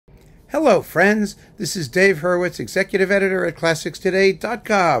Hello, friends. This is Dave Hurwitz, executive editor at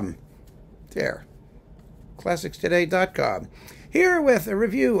ClassicsToday.com. There, ClassicsToday.com. Here with a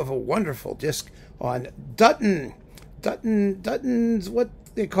review of a wonderful disc on Dutton's, what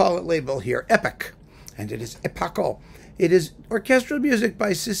they call it label here, Epoch. And it is epochal. It is orchestral music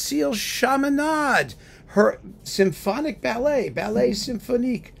by Cécile Chaminade. Her symphonic ballet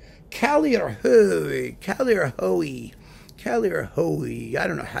Symphonique, Callirhoë, I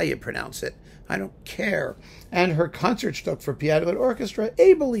don't know how you pronounce it. I don't care. And her Concertstück for piano and orchestra,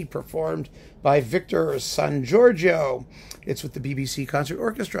 ably performed by Victor Sangiorgio. It's with the BBC Concert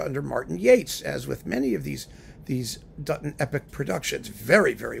Orchestra under Martin Yates, as with many of these Dutton Epoch productions.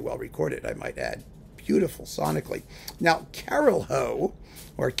 Very, very well recorded, I might add. Beautiful sonically. Now, Callirhoë,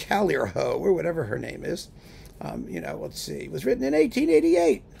 or whatever her name is, let's see, was written in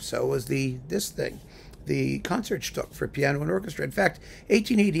 1888. So was this thing. The Concertstück for piano and orchestra. In fact,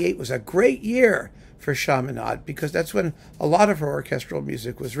 1888 was a great year for Chaminade because that's when a lot of her orchestral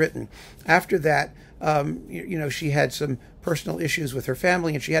music was written. After that, she had some personal issues with her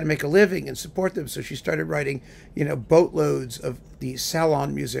family and she had to make a living and support them. So she started writing, boatloads of the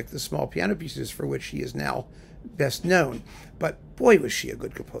salon music, the small piano pieces for which she is now best known. But boy, was she a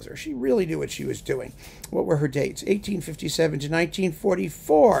good composer. She really knew what she was doing. What were her dates? 1857 to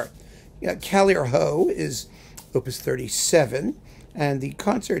 1944. Callirhoë is Opus 37, and the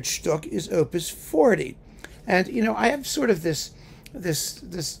Concertstück is Opus 40. And I have sort of this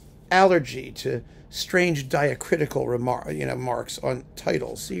allergy to strange diacritical marks on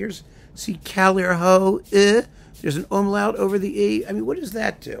titles. See Callirhoë. There's an umlaut over the e. I mean, what does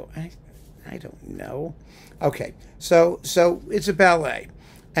that do? I don't know. Okay, so it's a ballet,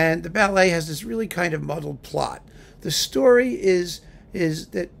 and the ballet has this really kind of muddled plot. The story is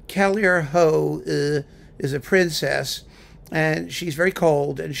that Callirhoë is a princess, and she's very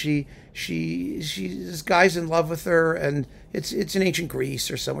cold, and this guy's in love with her, and it's in ancient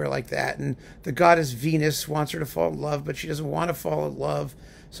Greece or somewhere like that, and the goddess Venus wants her to fall in love, but she doesn't want to fall in love,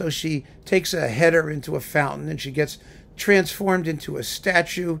 so she takes a header into a fountain, and she gets transformed into a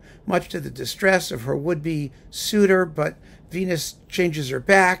statue, much to the distress of her would-be suitor, but Venus changes her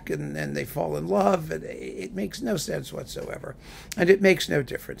back, and they fall in love, and it makes no sense whatsoever. And it makes no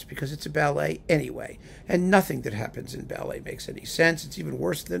difference, because it's a ballet anyway, and nothing that happens in ballet makes any sense. It's even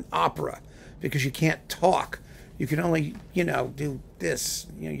worse than opera, because you can't talk. You can only, do this,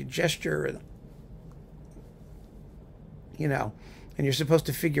 you gesture, and, and you're supposed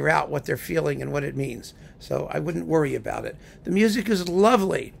to figure out what they're feeling and what it means. So I wouldn't worry about it. The music is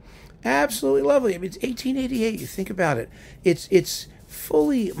lovely. Absolutely lovely. I mean, it's 1888. You think about it. It's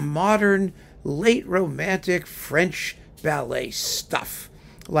fully modern, late romantic French ballet stuff.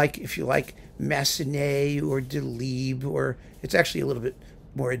 Like, if you like, Massenet or Delibes, or it's actually a little bit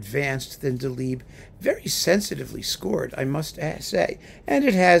more advanced than Delibes. Very sensitively scored, I must say. And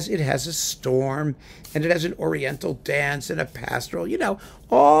it has a storm, and it has an oriental dance and a pastoral,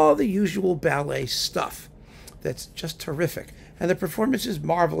 all the usual ballet stuff. That's just terrific. And the performance is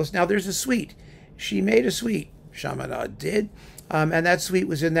marvelous. Now, there's a suite. She made a suite, Chaminade did. And that suite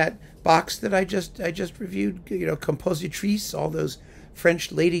was in that box that I just reviewed, Compositrice, all those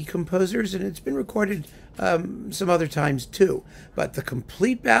French lady composers, and it's been recorded some other times too. But the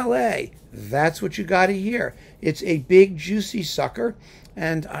complete ballet, that's what you got to hear. It's a big, juicy sucker,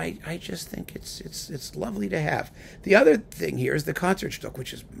 and I just think it's lovely to have. The other thing here is the Concertstück,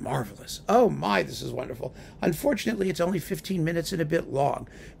 which is marvelous. Oh my, this is wonderful. Unfortunately, it's only 15 minutes and a bit long,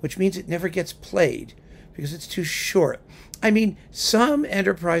 which means it never gets played because it's too short. I mean, some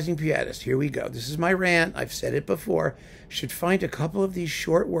enterprising pianist, here we go, this is my rant, I've said it before, should find a couple of these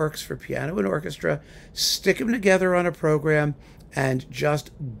short works for piano and orchestra, stick them together on a program, and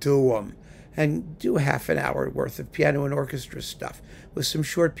just do them. And do half an hour worth of piano and orchestra stuff with some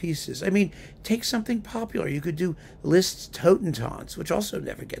short pieces. I mean, take something popular. You could do Liszt's Totentanz, which also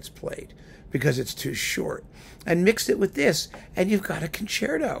never gets played because it's too short, and mix it with this, and you've got a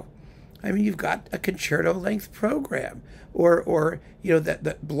concerto. I mean, you've got a concerto-length program, or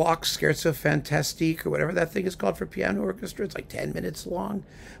that block Scherzo Fantastique, or whatever that thing is called for piano orchestra. It's like 10 minutes long,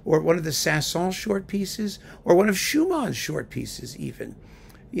 or one of the Saint-Saëns short pieces, or one of Schumann's short pieces, even.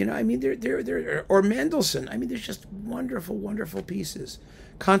 I mean, or Mendelssohn. I mean, there's just wonderful, wonderful pieces.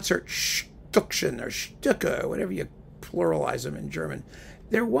 Concertstückchen or Stücke, or whatever you pluralize them in German.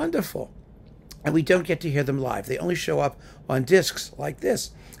 They're wonderful. And we don't get to hear them live. They only show up on discs like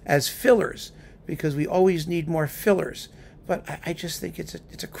this as fillers, because we always need more fillers. But I just think it's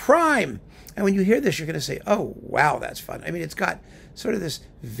a crime. And when you hear this, you're going to say, oh, wow, that's fun. I mean, it's got sort of this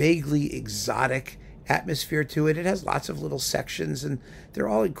vaguely exotic atmosphere to it. It has lots of little sections, and they're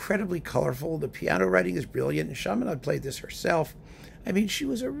all incredibly colorful. The piano writing is brilliant, and Chaminade played this herself. I mean, she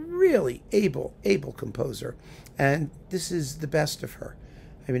was a really able composer, and this is the best of her.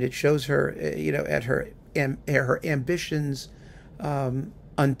 I mean, it shows her, at her ambitions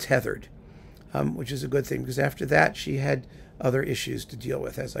untethered, which is a good thing, because after that she had other issues to deal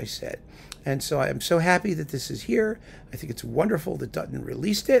with, as I said. And so I am so happy that this is here. I think it's wonderful that Dutton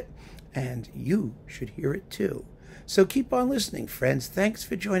released it, and you should hear it too. So keep on listening, friends. Thanks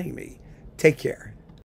for joining me. Take care.